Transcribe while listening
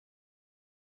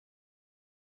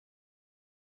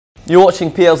You're watching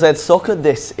PLZ Soccer.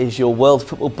 This is your World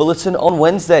Football Bulletin on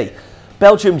Wednesday.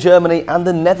 Belgium, Germany and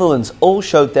the Netherlands all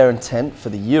showed their intent for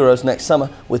the Euros next summer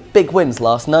with big wins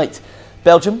last night.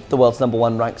 Belgium, the world's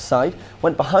 #1 ranked side,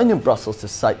 went behind in Brussels to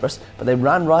Cyprus, but they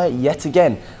ran riot yet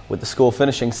again, with the score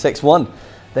finishing 6-1.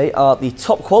 They are the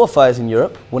top qualifiers in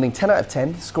Europe, winning 10 out of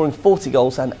 10, scoring 40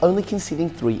 goals and only conceding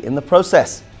 3 in the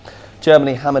process.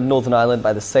 Germany hammered Northern Ireland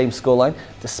by the same scoreline,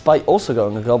 despite also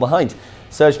going a goal behind.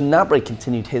 Serge Gnabry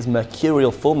continued his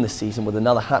mercurial form this season with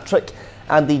another hat-trick,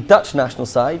 and the Dutch national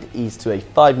side eased to a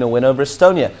 5-0 win over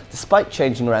Estonia, despite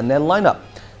changing around their lineup.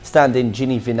 Stand-in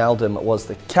Gini Wijnaldum was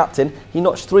the captain. He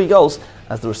notched 3 goals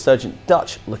as the resurgent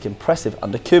Dutch look impressive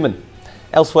under Koeman.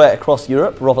 Elsewhere across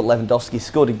Europe, Robert Lewandowski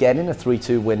scored again in a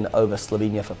 3-2 win over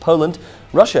Slovenia for Poland.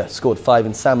 Russia scored 5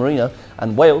 in San Marino,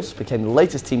 and Wales became the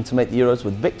latest team to make the Euros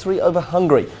with victory over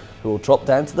Hungary, who will drop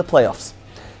down to the playoffs.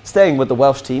 Staying with the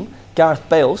Welsh team, Gareth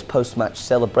Bale's post-match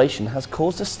celebration has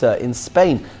caused a stir in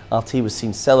Spain after he was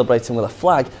seen celebrating with a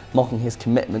flag mocking his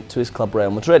commitment to his club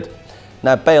Real Madrid.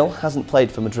 Now, Bale hasn't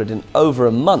played for Madrid in over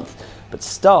a month, but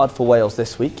starred for Wales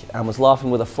this week and was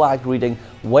laughing with a flag reading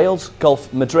Wales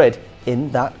Golf Madrid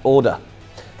in that order.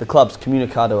 The club's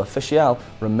comunicado oficial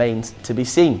remains to be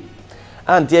seen.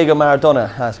 And Diego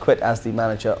Maradona has quit as the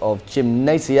manager of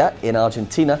Gimnasia in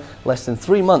Argentina less than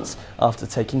 3 months after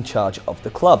taking charge of the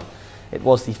club. It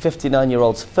was the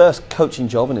 59-year-old's first coaching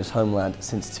job in his homeland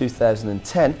since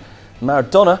 2010.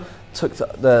 Maradona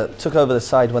took over the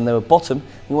side when they were bottom.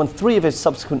 He won 3 of his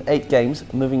subsequent 8 games,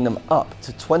 moving them up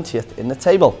to 20th in the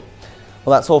table.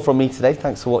 Well, that's all from me today.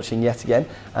 Thanks for watching yet again.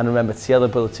 And remember, to see other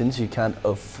bulletins, you can,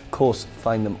 of course,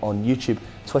 find them on YouTube,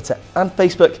 Twitter and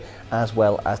Facebook, as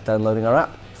well as downloading our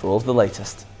app for all of the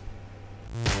latest.